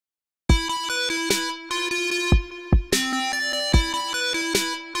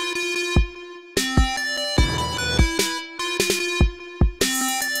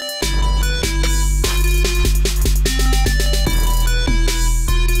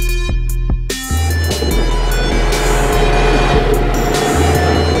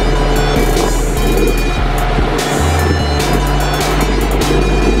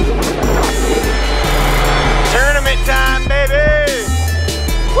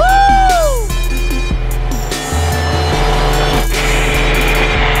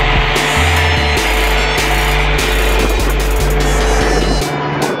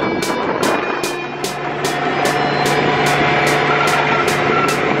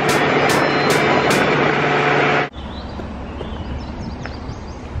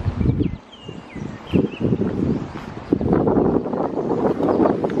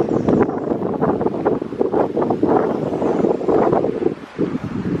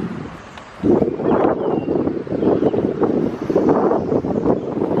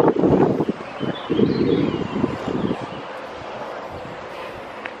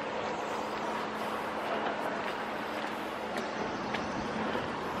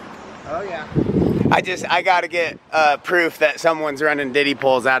Oh yeah. I gotta get proof that someone's running Diddy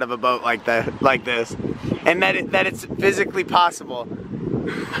poles out of a boat like this, and that it's physically possible. What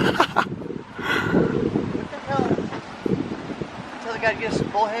the hell? Tell the guy to get us some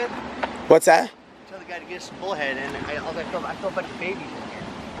bullhead. What's that? Tell the guy to get us some bullhead, and I feel a bunch of babies in here.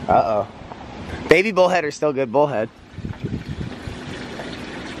 Uh oh. Baby bullhead are still good bullhead.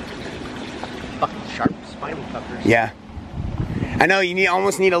 Fucking sharp spinal fuckers. Yeah. I know you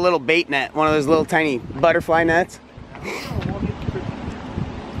almost need a little bait net, one of those little tiny butterfly nets.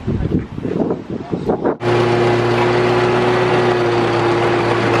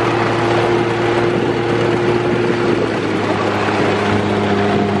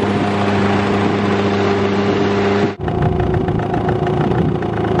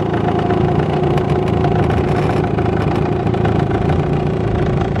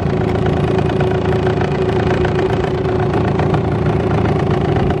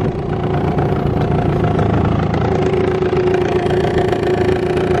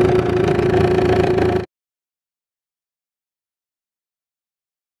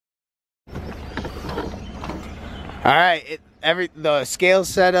 All right, the scale's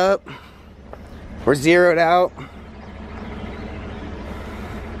set up. We're zeroed out.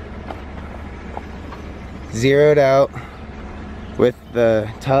 Zeroed out with the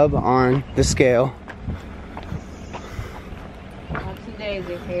tub on the scale. Ups and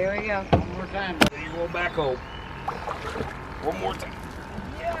daisy. Here we go. One more time, buddy. You go back home. One more time.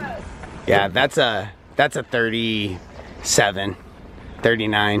 Yes. Yeah, that's a 37,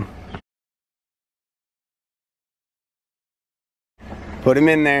 39. Put him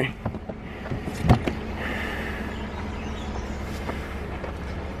in there.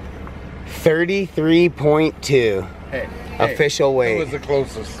 33.2. Hey, official weight. Who was the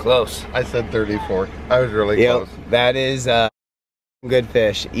closest? Close. I said 34. I was really close. That is good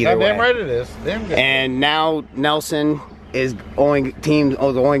fish either way. Damn right it is. Damn good. And now Nelson is only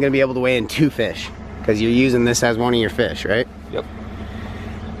going to be able to weigh in 2 fish because you're using this as one of your fish, right? Yep.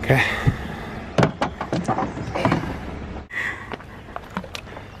 Okay.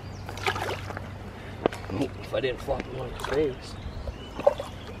 If I didn't flop him on his face.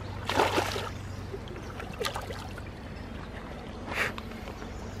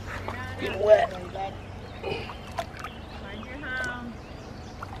 Get wet.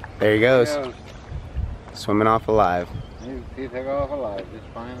 There he goes. Swimming off alive. He took off alive, just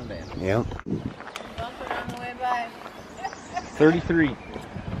fine and dandy. Yep. Bumper on the way by. 33.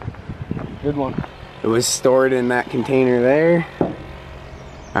 Good one. It was stored in that container there.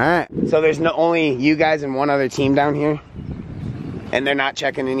 Alright. So there's only you guys and one other team down here? And they're not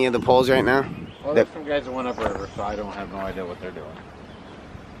checking any of the poles right now? Well, there's some guys that went upriver, so I don't have no idea what they're doing.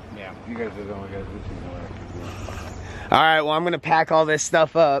 Yeah, you guys are the only guys that know what they're doing. Alright, well I'm gonna pack all this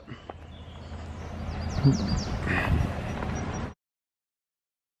stuff up.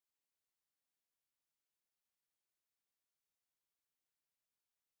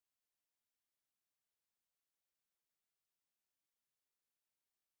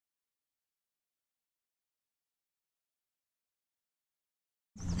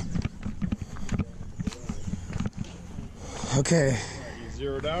 Okay. You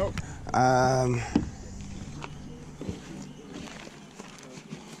zeroed out?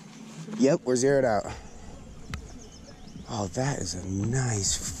 Yep, we're zeroed out. Oh, that is a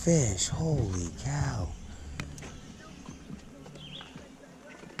nice fish. Holy cow.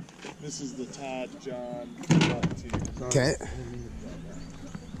 This is the Todd John. Okay.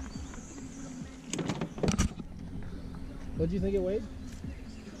 What do you think it weighed?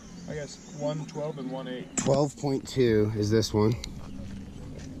 I guess 112 and 1/8. 12.2 is this one.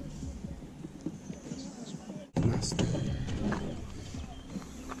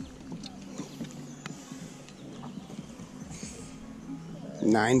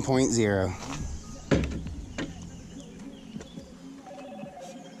 9.0.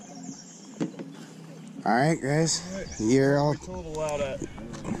 All right, guys. You're all Total out at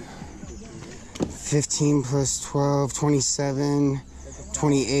 15 plus 12, 27,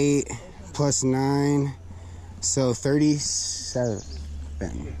 28 plus 9. So 37.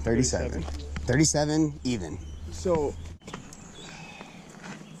 37 even. So,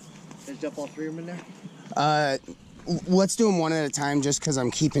 did you dump all 3 of them in there? Let's do them one at a time just because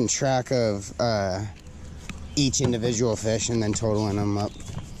I'm keeping track of each individual fish and then totaling them up.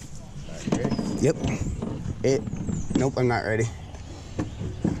 Ready? Yep. Nope, I'm not ready.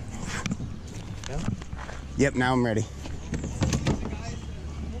 No? Yep, now I'm ready.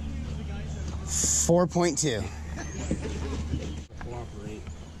 4.2.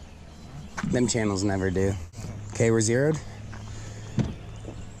 Them channels never do. Okay, we're zeroed.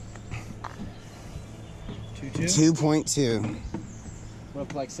 2.2? 2.2. Went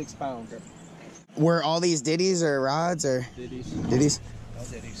up like 6 pounds. Were all these Diddies or rods or? Diddy's. Diddies? All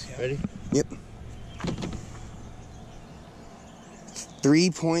Diddy's, yeah. Ready? Yep.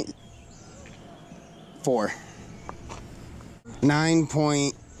 3.4.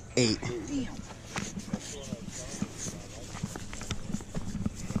 9.8.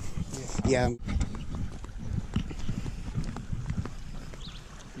 Yeah.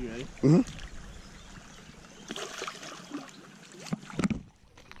 You ready? Mm-hmm.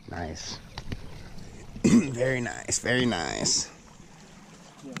 Nice. Very nice, very nice.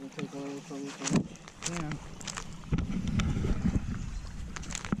 Yeah, we'll take one from you. Yeah.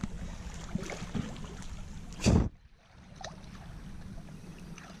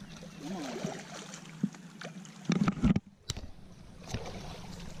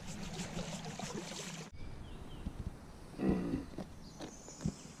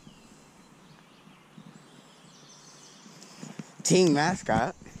 'Team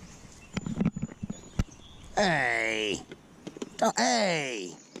mascot. Hey. Don't,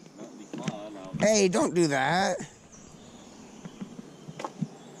 hey. Hey, don't do that.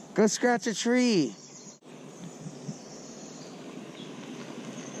 Go scratch a tree.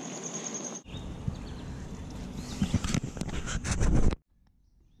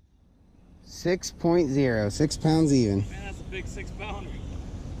 .0, 6 pounds even. Man, that's a big 6-pounder.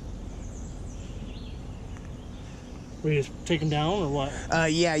 We just take him down or what?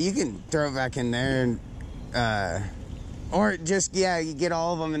 Yeah, you can throw it back in there and, or just, yeah, you get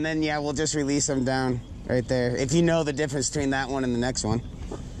all of them and then, yeah, we'll just release them down right there. If you know the difference between that one and the next one.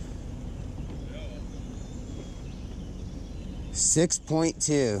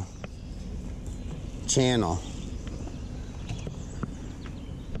 6.2 channel.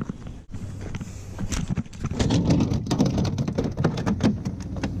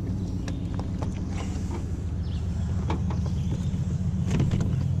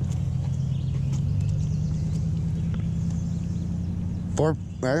 Four,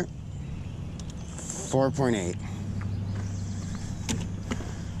 right? 4.8.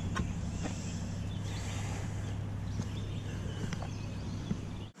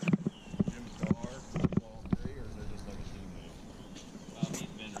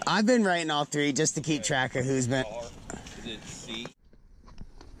 I've been writing all three just to keep track of who's been. Is it C?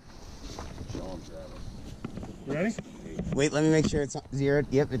 You ready? Wait, let me make sure it's zeroed.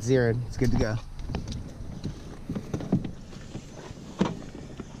 Yep, it's zeroed. It's good to go.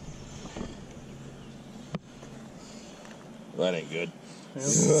 That ain't good.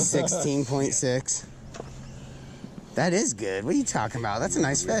 16.6. That is good. What are you talking about? That's a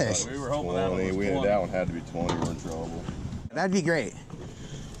nice fish. We were hoping that one was 20. That one had to be 20. We're in trouble. That'd be great.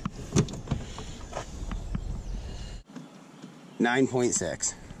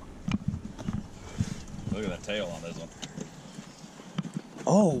 9.6. Look at that tail on this one.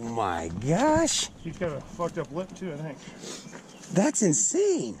 Oh my gosh. He's got a fucked up lip too, I think. That's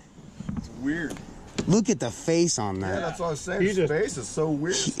insane. It's weird. Look at the face on Yeah, that. that's what I was saying. He His just- face is so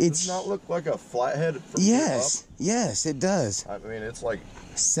weird. It It's- does not look like a flathead from Yes, yes, it does. up. I mean, it's like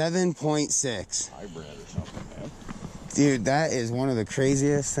 7.6. hybrid or something, man. Dude, that is one of the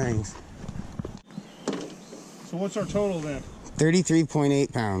craziest things. So what's our total then?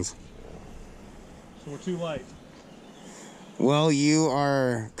 33.8 pounds. So we're too light. Well, you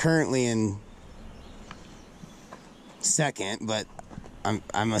are currently in second, but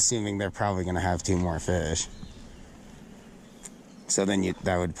I'm assuming they're probably going to have 2 more fish. So then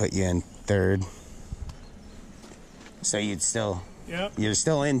that would put you in third. So you're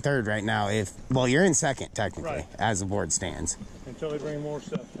still in third right now. Well, you're in second technically, Right. as the board stands. Until they bring more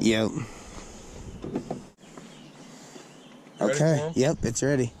stuff. Yep. Ready Okay. for 'em? Yep, it's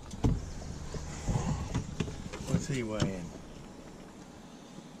ready. What's he weighing?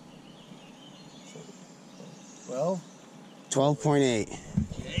 12? 12.8.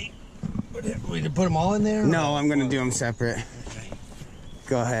 Okay. We put them all in there? No, I'm gonna do them separate. Okay.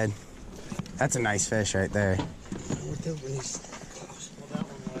 Go ahead. That's a nice fish right there. What the release? Well, that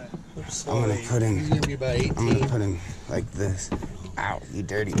one Oops, I'm gonna put him. He's gonna be about 18. I'm gonna put him like this. Ow, you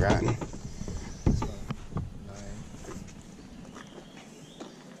dirty rotten.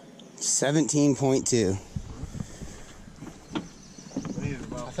 17.2.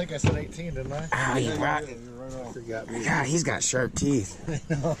 I think I said 18, didn't I? Ow, you rotten. I forgot me. God, he's got sharp teeth.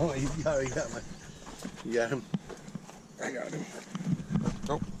 No, you got my. You got him. I got him.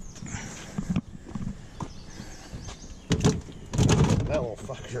 That little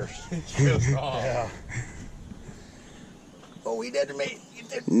fucker. Yeah. Oh, we did make.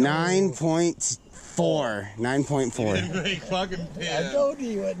 9.4. 9.4. I told you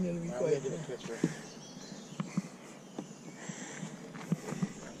he wasn't gonna be quick.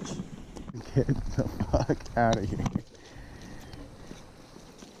 Get the fuck out of here.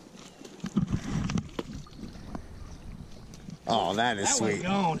 Oh, that is sweet.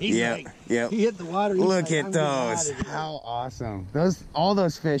 Yep, yep. He hit the water. Look at those. How awesome. All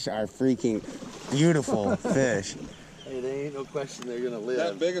those fish are freaking beautiful fish. Hey, there ain't no question they're gonna live.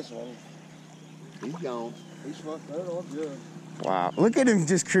 That biggest one. He's gone. He's fucked that all good. Wow. Look at him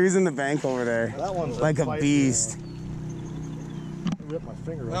just cruising the bank over there. That one's like a beast. Ripped my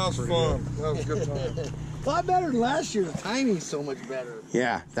finger That was fun. That was a good time. A lot better than last year. The timing's so much better.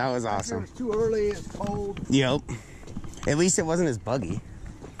 Yeah, that was Last year awesome. It was too early. It's cold. Yep. At least it wasn't as buggy.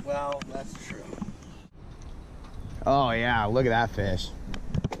 Well, that's true. Oh yeah, look at that fish.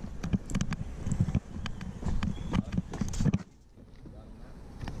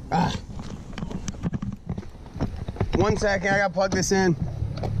 Ah. 1 second, I gotta plug this in.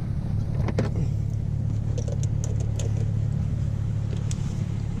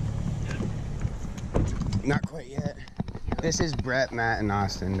 Not quite yet. This is Brett, Matt, and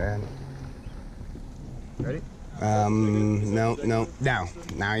Austin, Dad. Ready? No.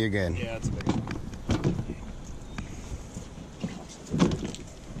 Now you're good. Yeah, that's a big one.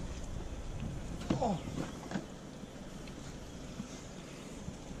 Oh.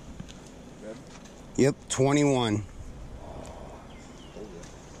 Yep, 21.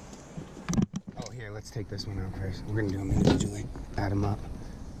 Oh, here, let's take this one out first. We're gonna do them individually. Add them up.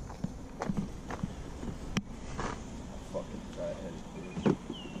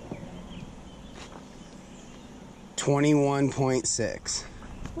 21.6.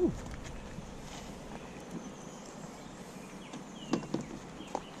 Yeah,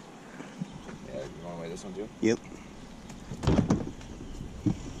 you want to weigh this one too? Yep.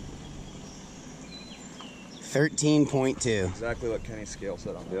 13.2. Exactly what Kenny's scale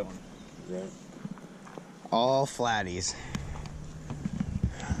said on that one. Right. All flatties.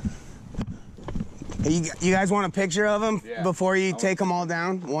 Hey, you guys want a picture of them before you take them all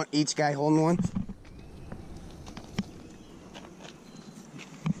down? Each guy holding one?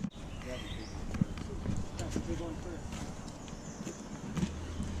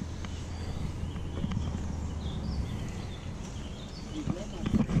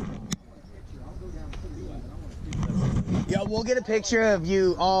 Yeah, we'll get a picture of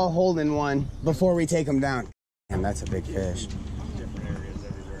you all holding one before we take them down. And that's a big fish.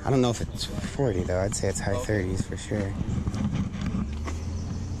 I don't know if it's 40 though. I'd say it's high 30s for sure.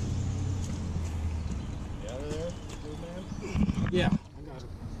 Yeah.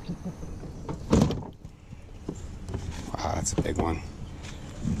 Wow, that's a big one.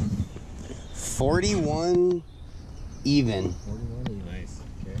 41 even. 41 even. Nice.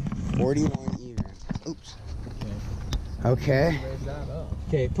 Okay. 41 even. Oops. Okay.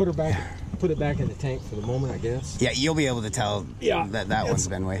 Okay, put it back in the tank for the moment, I guess. Yeah, you'll be able to tell that one's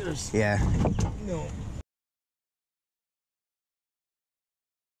been weighed. Yeah. No.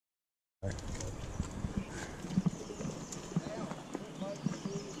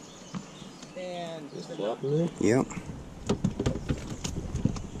 And Yep.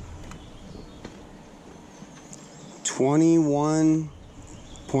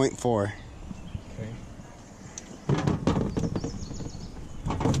 $21.4. okay.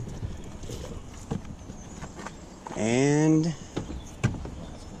 And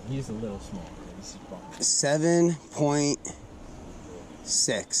He's a little small.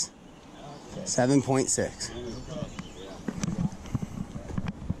 7.6. 7.6.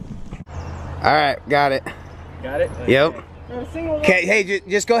 All right, got it. Got it? Yep. Okay, hey,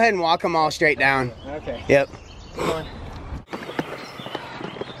 just go ahead and walk them all straight down. Okay. Yep.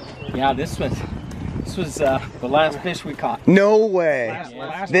 Yeah, this was the last fish we caught. No way.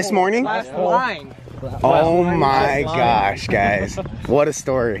 This morning? Last line. Oh my gosh, guys. What a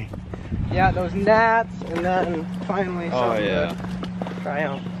story. Yeah, those gnats, and then finally triumph.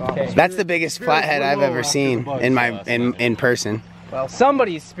 Okay. That's the biggest flathead I've ever seen in person. Well,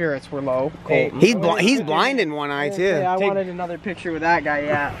 somebody's spirits were low. Hey, He's blind in one eye too. I wanted another picture with that guy,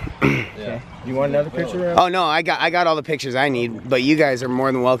 yeah. Okay. You want another picture? Oh no, I got all the pictures I need, but you guys are more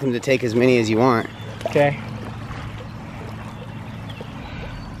than welcome to take as many as you want. Okay.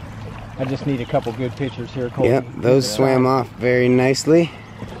 I just need a couple good pictures here, Colby. Yep, those swam off very nicely.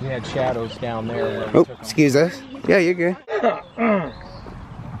 We had shadows down there. Oh, excuse us. Yeah, you're good.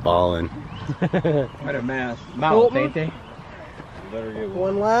 Ballin'. What a mess. Mouth, ain't they?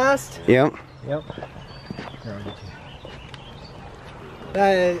 One last. Yep. Yep.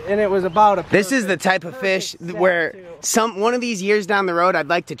 And it was about a. This is the type of fish where one of these years down the road, I'd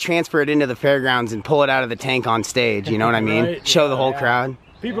like to transfer it into the fairgrounds and pull it out of the tank on stage. You know what I mean? Right, Show the whole crowd.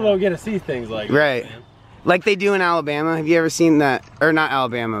 People don't get to see things like Right. that, man. Like they do in Alabama. Have you ever seen that? Or not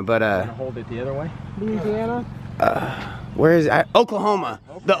Alabama, but Hold it the other way. Louisiana. where is it? Oklahoma.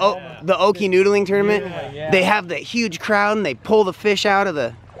 The Okie noodling tournament. Yeah. They have the huge crowd and they pull the fish out of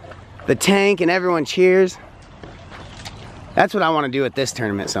the tank and everyone cheers. That's what I want to do at this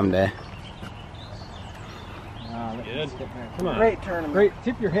tournament someday. Come on. Great tournament. Great.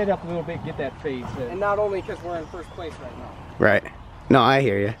 Tip your head up a little bit, get that face. And not only because we're in first place right now. Right. No, I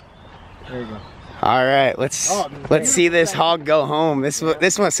hear you. There you go. All right, let's see this hog go home. This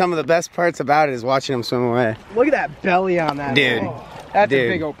was some of the best parts about it is watching him swim away. Look at that belly on that. Dude. Oh, that's Dude. a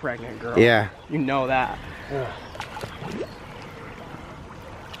big old pregnant girl. Yeah. You know that.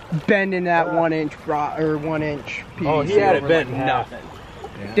 Bending that 1 inch or 1 inch piece. Oh, he had it bent in half. nothing.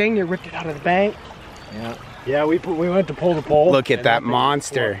 Dang near ripped it out of the bank. Yeah. Yeah, we went to pull the pole. Look at that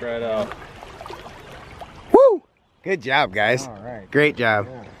monster. Right out. Woo! Good job, guys. All right. Great job.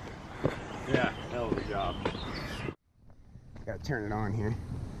 Yeah, hell of a job. Gotta turn it on here.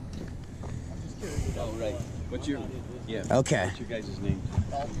 Oh, right. What's your... Yeah. Okay. What's your guys' name?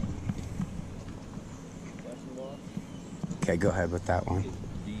 Okay, go ahead with that one.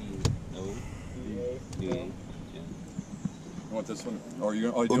 D-O-D-A. You want this one? Or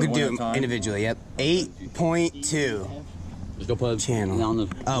you We'll do them individually, yep. 8.2 channel.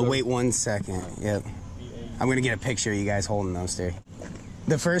 Oh, wait 1 second. Yep. I'm gonna get a picture of you guys holding those there.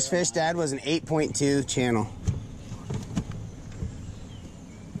 The first fish, Dad, was an 8.2 channel.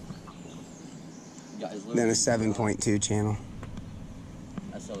 Then a 7.2 channel.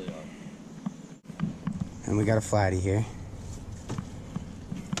 And we got a flatty here.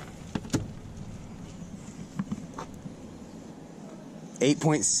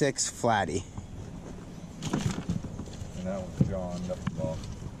 .6 flatty. And that one's John. That's the ball.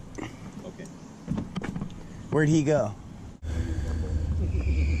 Okay. Where'd he go?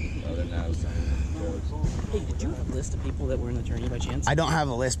 Hey, did you have a list of people that were in the tourney by chance? I don't have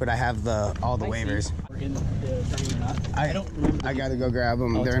a list, but I have all the waivers. Were in the tourney or not? I don't remember. I gotta go grab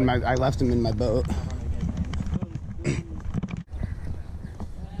them. They're in my. I left them in my boat.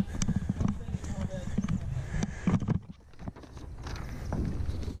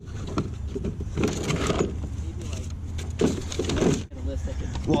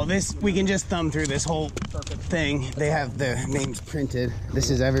 Well, we can just thumb through this whole thing. They have the names printed. This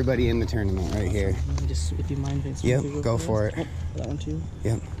is everybody in the tournament right here. Just, if you mind, Vince. Yep, go for it. Oh, that one too?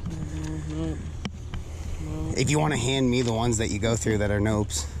 Yep. No. If you want to hand me the ones that you go through that are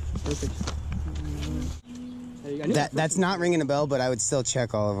nopes. Perfect. There you go. That's not ringing a bell, but I would still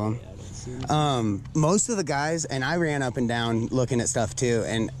check all of them. Most of the guys, and I ran up and down looking at stuff too,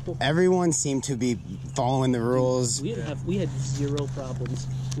 and everyone seemed to be following the rules. We had zero problems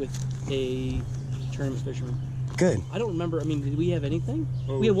with a tournament fisherman. Good. I don't remember. I mean, did we have anything?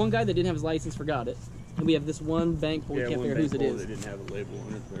 We had one guy that didn't have his license, forgot it, and we have this one bank pole. We can't figure out whose it is. They didn't have a label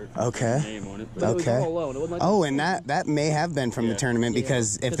on it. Okay. Name on it. But it was Okay. all alone. It wasn't like Oh, and that may have been from the tournament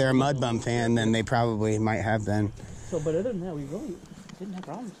because if they're a MUDBUM fan, then they probably might have been. So, but other than that, we really didn't have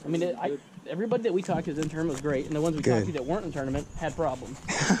problems. I mean, everybody that we talked to in the tournament was great, and the ones we talked to that weren't in the tournament had problems.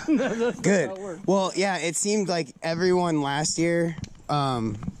 That's Good. how it worked. Well, yeah, it seemed like everyone last year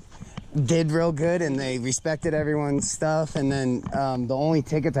did real good, and they respected everyone's stuff. And then the only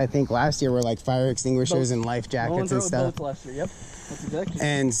tickets I think last year were like fire extinguishers and life jackets and stuff. Boats last year. Yep. That's exactly.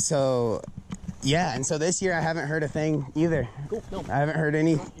 And so, yeah, and so this year I haven't heard a thing either. Cool. No. I haven't heard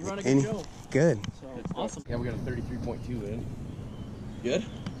any. You run a good show. Good. So awesome. Yeah, we got a 33.2 in. Good?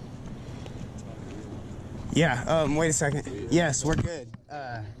 Yeah. Wait a second. Yes, we're good.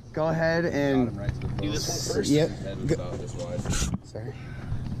 Go ahead and Do this one first. Yep. Head Go. about this wide. Sorry.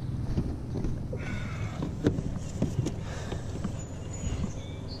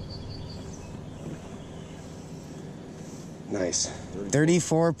 Nice.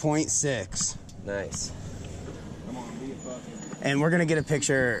 34.6. Nice. And we're gonna get a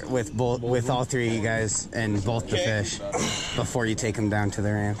picture with all three of you guys and both the fish before you take them down to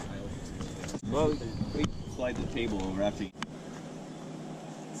the ramp. Well, we slide the table over after you.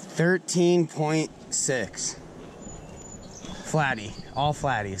 13.6. Flatty. All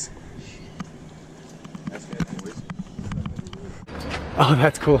flatties. That's good, boys. Oh,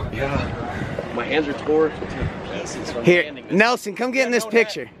 that's cool. Yeah. My hands are tore. Here, Nelson, come get in this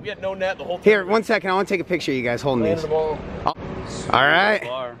picture. We had no net the whole time. Here, 1 second. I want to take a picture of you guys holding these. All right.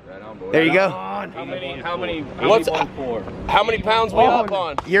 Right on, boys. There you go. How many pounds we up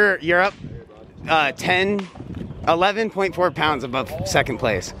on? You're up 11.4 pounds above second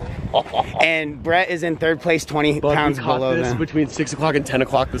place. And Brett is in third place, 20 pounds below them. between 6 o'clock and 10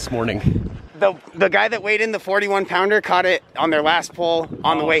 o'clock this morning. the guy that weighed in the 41 pounder caught it on their last pull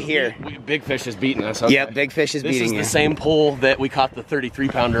on the way here. Big Fish is beating us. Okay. Yep, Big Fish is beating you. This is the same pull that we caught the 33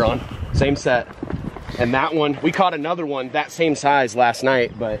 pounder on. Same set. And that one, we caught another one that same size last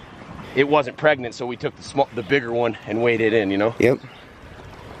night, but it wasn't pregnant, so we took the bigger one and weighed it in, you know? Yep.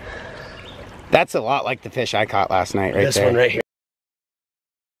 That's a lot like the fish I caught last night right there. This one right here.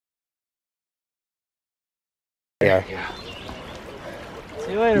 Yeah.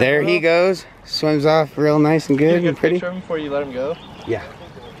 See you later. There he goes. Swims off real nice and good and pretty. Picture of him before you let him go? Yeah.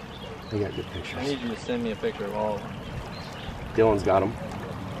 I got good pictures. I need you to send me a picture of all of them. Dylan's got them.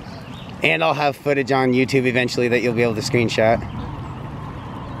 And I'll have footage on YouTube eventually that you'll be able to screenshot.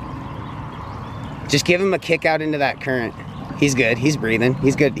 Just give him a kick out into that current. He's good. He's breathing.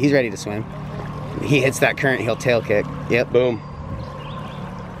 He's good. He's ready to swim. He hits that current, he'll tail kick. Yep. Boom.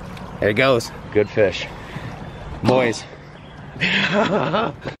 There he goes. Good fish. Boys.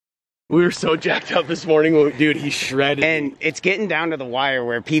 We were so jacked up this morning. Dude, he shredded. And it's getting down to the wire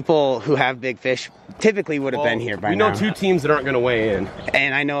where people who have big fish typically would have been here by now. We know 2 teams that aren't going to weigh in.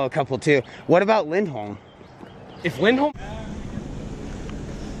 And I know a couple too. What about Lindholm? If Lindholm...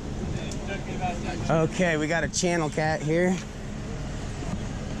 Okay, we got a channel cat here.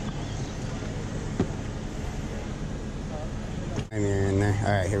 And you're in there.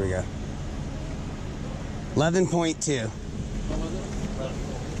 All right, here we go. 11.2.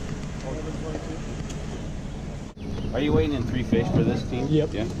 Are you waiting in 3 fish for this team?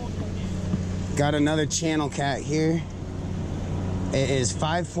 Yep. Yeah. Got another channel cat here. It is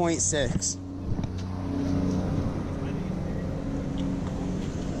 5.6.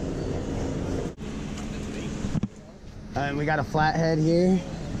 And we got a flathead here.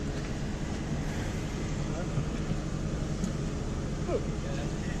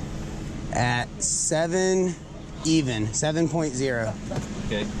 At 7 even, 7.0.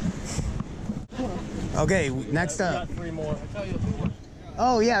 Okay. Okay, next up. 3 more.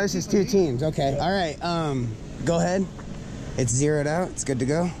 Oh yeah, this is 2 teams. Okay, all right. Go ahead. It's zeroed out. It's good to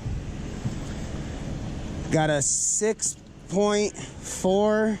go. Got a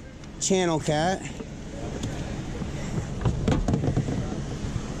 6.4 channel cat.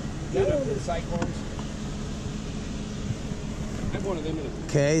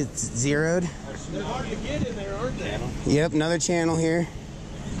 Okay, it's zeroed. They're hard to get in there, aren't they? Yep, another channel here.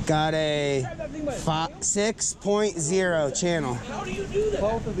 Got a 6.0 channel. How do you do that?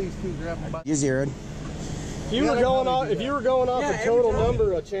 Both of these two grab them by. You're zeroed. If you were going off the total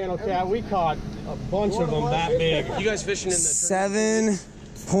number of channel cat, we caught a bunch of them that big. You guys fishing in the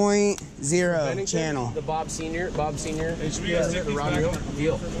 7.0 channel. The Bob Senior. Deal.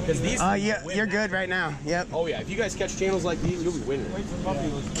 Because these. Yeah, you're good right now. Yep. Oh yeah, if you guys catch channels like these, you'll be winning.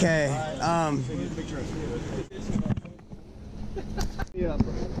 Okay. Yeah,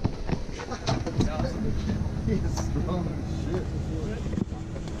 bro. He's strong as shit.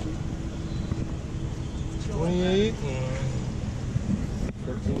 28.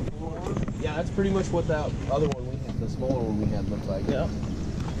 13. Yeah, that's pretty much what that other one we had, the smaller one we had, looked like. Yeah.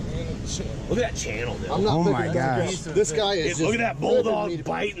 Look at that channel, dude. I'm not Oh my picking gosh. This guy is Look at just that bulldog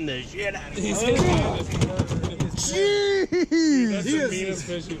biting the shit out of him. Jeez.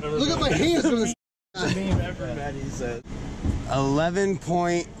 Look at my hands from this.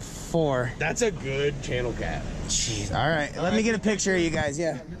 11.4. That's a good channel cat. Jeez. All right. Let me get a picture of you guys.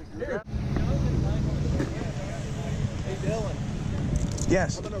 Yeah.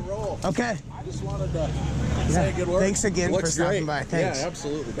 Yes. I'm gonna roll. Okay. I just wanted to say good work. Thanks again Looks for stopping great. by. Thanks. Yeah,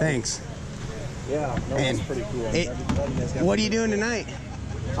 absolutely. Thanks. Yeah, no, And that's pretty cool. What are you doing tonight?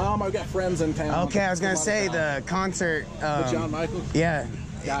 I've got friends in town. Okay, I was gonna say the concert. John Michael. Yeah.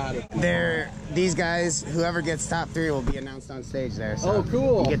 Got it. These guys, whoever gets top 3 will be announced on stage there. So Oh,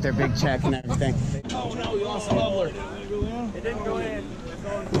 cool. you get their big check and everything. Oh no, we lost a bubbler. It didn't go in.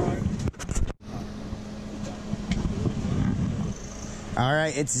 All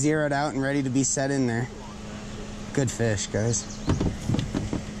right, it's zeroed out and ready to be set in there. Good fish, guys.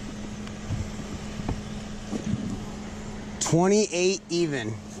 28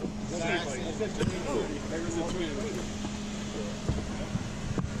 even.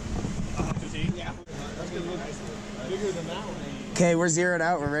 Okay, we're zeroed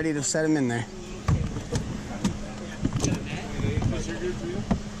out. We're ready to set him in there.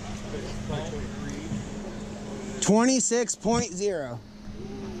 $26.0.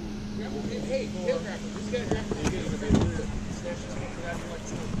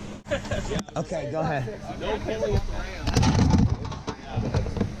 Okay, go ahead.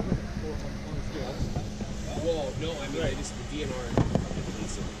 Whoa, no, I mean, it's the DNR.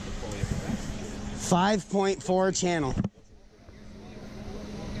 5.4 channel.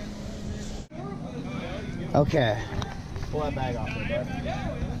 Okay. Pull that bag off there,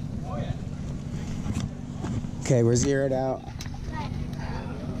 bud. Okay, we're zeroed out.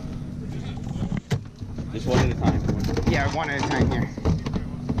 Just one at a time. Yeah, one at a time here.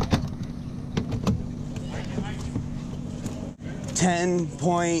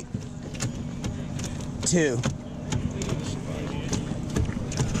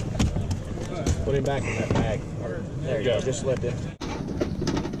 10.2. Put him back in that bag. There you go. Just lift it.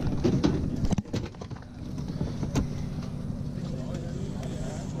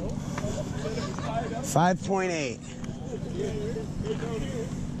 $5.8.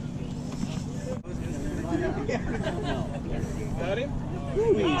 Got him?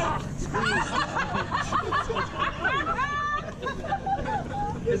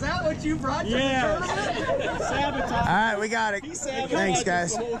 Is that what you brought to the tournament? Sabotage. All right, we got it. Thanks,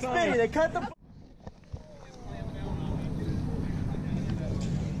 guys. Hey, they cut the...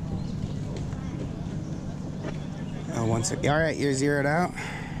 Oh, 1 second. All right, you're zeroed out.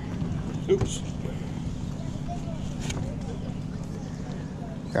 Oops.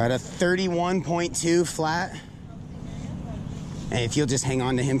 Got a 31.2 flat. And if you'll just hang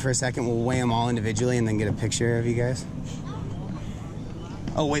on to him for a second, we'll weigh them all individually and then get a picture of you guys.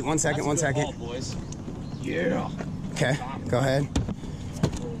 Oh, wait, 1 second, 1 second. Ball, boys. Yeah. Okay, go ahead.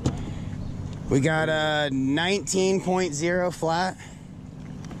 We got a 19.0 flat.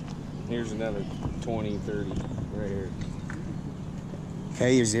 Here's another 20, 30 right here.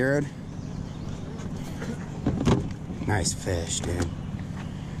 Okay, you're zeroed. Nice fish, dude.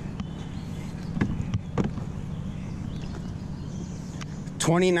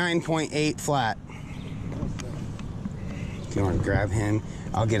 $29.8 flat. If you want to grab him,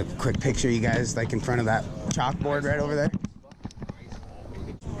 I'll get a quick picture of you guys like in front of that chalkboard right over there.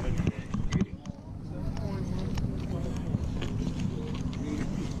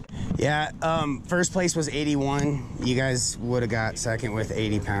 Yeah, first place was 81. You guys would have got second with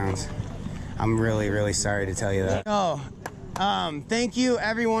 80 pounds. I'm really, really sorry to tell you that. Oh, thank you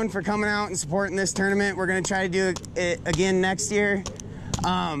everyone for coming out and supporting this tournament. We're gonna try to do it again next year.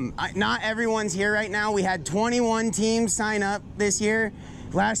 Not everyone's here right now. We had 21 teams sign up this year.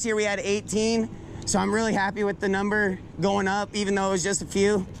 Last year we had 18. So I'm really happy with the number going up, even though it was just a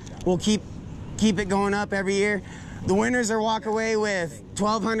few. We'll keep it going up every year. The winners are walk away with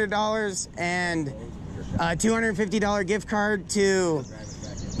 $1,200 and a $250 gift card to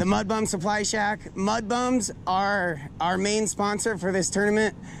the MUDBUMS Supply Shack. MUDBUMS are our main sponsor for this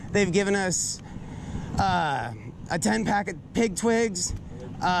tournament. They've given us a 10-pack of pig twigs,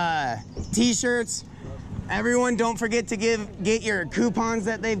 t-shirts. Everyone, don't forget to get your coupons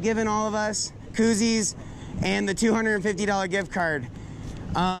that they've given all of us, koozies, and the $250 gift card.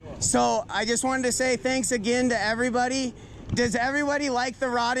 So I just wanted to say thanks again to everybody. Does everybody like the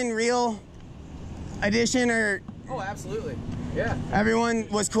rod and reel edition? Or Oh, absolutely. Yeah. everyone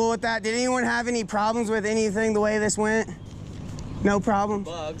was cool with that? Did anyone have any problems with anything the way this went? No problem?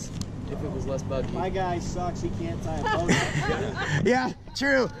 Bugs. If it was less buggy. My guy sucks. He can't tie a boat. Yeah,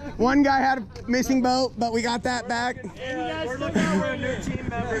 true. One guy had a missing boat, but we got that back. We're looking for a new team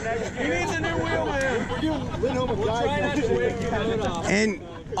member next year. He needs a new wheelman. We'll try not to wake you off. And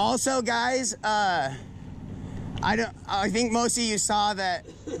also, guys, I think most of you saw that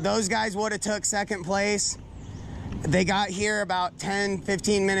those guys would have took second place. They got here about 10,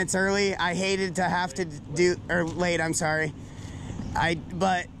 15 minutes early. I hated to have to late, I'm sorry.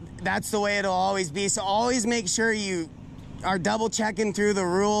 But that's the way it'll always be. So always make sure you are double checking through the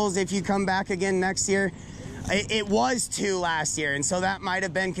rules if you come back again next year. It was 2 last year, and so that might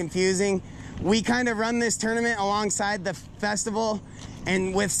have been confusing. We kind of run this tournament alongside the festival,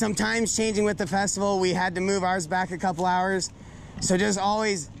 and with some times changing with the festival, we had to move ours back a couple hours. So just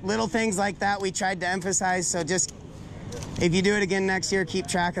always little things like that we tried to emphasize. So just, if you do it again next year, keep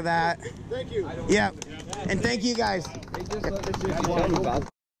track of that. Thank you. Yeah, and thank you guys.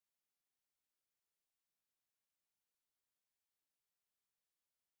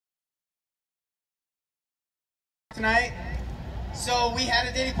 Tonight, so we had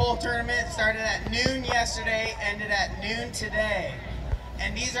a Diddy Bowl tournament, started at noon yesterday, ended at noon today.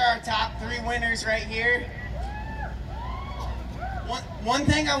 And these are our top 3 winners right here. One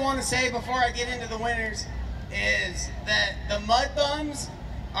thing I want to say before I get into the winners is that the MUDBUMS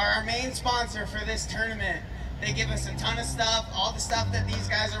are our main sponsor for this tournament. They give us a ton of stuff. All the stuff that these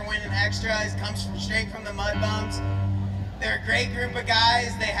guys are winning extras comes straight from the MUDBUMS. They're a great group of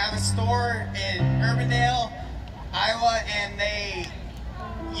guys. They have a store in Urbandale, Iowa, and they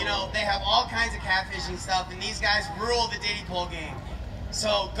have all kinds of catfishing stuff, and these guys rule the Diddy Pole game.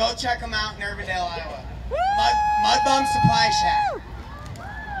 So go check them out in Urbandale, Iowa. MUDBUMS Supply Shack.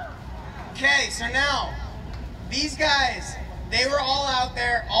 Okay, so now these guys, they were all out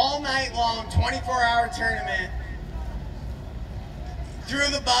there all night long, 24-hour tournament.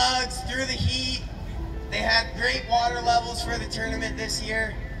 Through the bugs, through the heat. They had great water levels for the tournament this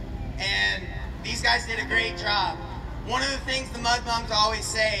year, and these guys did a great job. One of the things the MUDBUMS always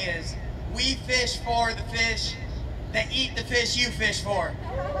say is, we fish for the fish that eat the fish you fish for.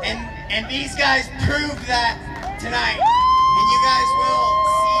 And these guys proved that tonight. And you guys will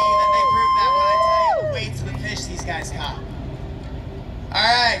see that they proved that when I tell you the weights of the fish these guys caught.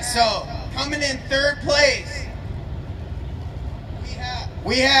 Alright, so coming in third place,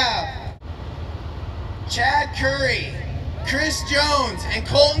 we have Chad Curry, Chris Jones, and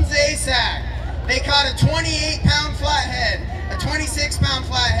Colton Zasak. They caught a 28-pound flathead, a 26-pound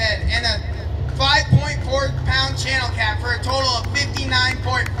flathead, and a 5.4-pound channel cat for a total of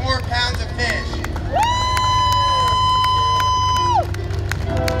 59.4 pounds of fish.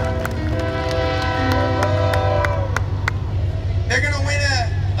 They're gonna win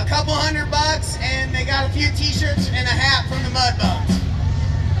a couple $100, and they got a few t-shirts and a hat from the MUDBUMS.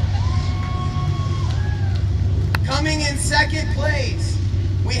 Coming in second place,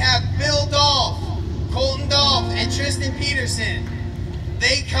 we have Bill Dolph, Colton Dolph, and Tristan Peterson.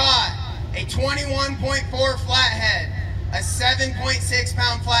 They caught a 21.4 flathead, a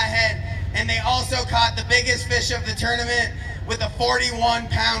 7.6-pound flathead, and they also caught the biggest fish of the tournament with a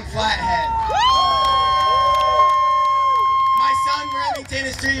 41-pound flathead. My son Remington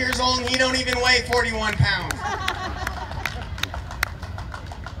is 2 years old and he don't even weigh 41 pounds.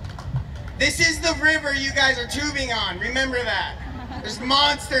 This is the river you guys are tubing on, remember that. There's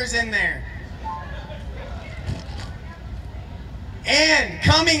monsters in there. And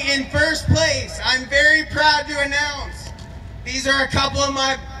coming in first place, I'm very proud to announce, these are a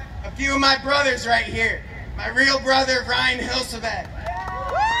few of my brothers right here. My real brother, Ryan Hilsebeck.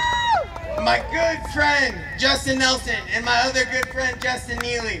 My good friend, Justin Nelson, and my other good friend, Justin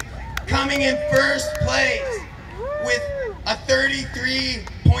Neely. Coming in first place with a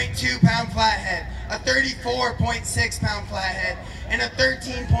 33.2-pound flathead, a 34.6-pound flathead, and a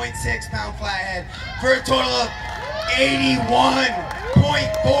 13.6-pound flathead for a total of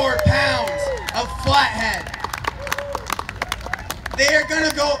 81.4 pounds of flathead. They are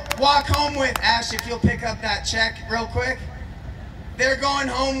gonna go walk home with, Ash, if you'll pick up that check real quick. They're going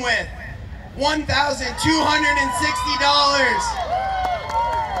home with $1,260.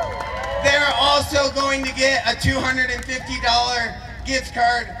 They're also going to get a $250 gift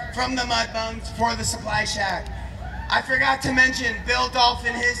card from the MUDBUMS for the supply shack. I forgot to mention, Bill Dolph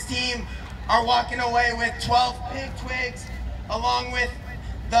and his team are walking away with 12 pig twigs along with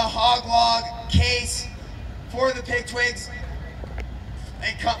the hog log case for the pig twigs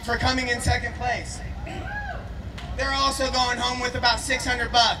for coming in second place. They're also going home with about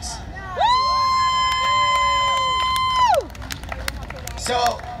 600 bucks.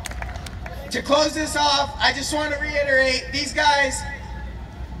 So, to close this off, I just want to reiterate, these guys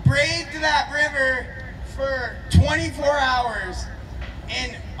braved that river for 24 hours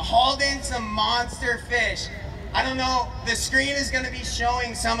and hauled in some monster fish. I don't know, the screen is going to be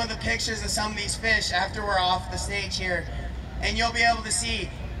showing some of the pictures of some of these fish after we're off the stage here. And you'll be able to see,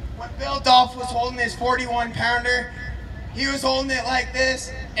 when Bill Dolph was holding his 41-pounder, he was holding it like this,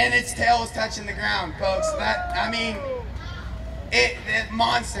 and its tail was touching the ground, folks. It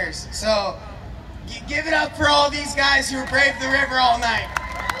monsters. So, give it up for all these guys who braved the river all night.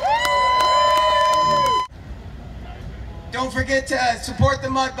 Don't forget to support the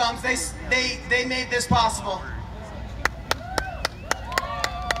MUDBUMS. They made this possible.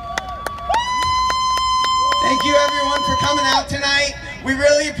 Thank you everyone for coming out tonight. We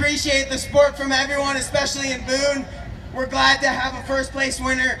really appreciate the support from everyone, especially in Boone. We're glad to have a first place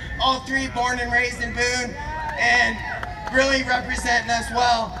winner, all three born and raised in Boone, and really representing us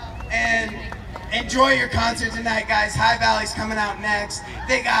well. And enjoy your concert tonight, guys. High Valley's coming out next.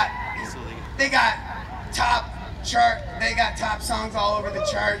 They got top songs all over the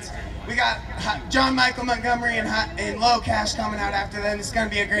charts. We got John Michael Montgomery and Low Cash coming out after them. It's going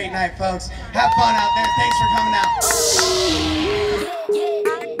to be a great night, folks. Have fun out there. Thanks for coming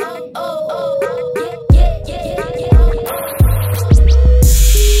out.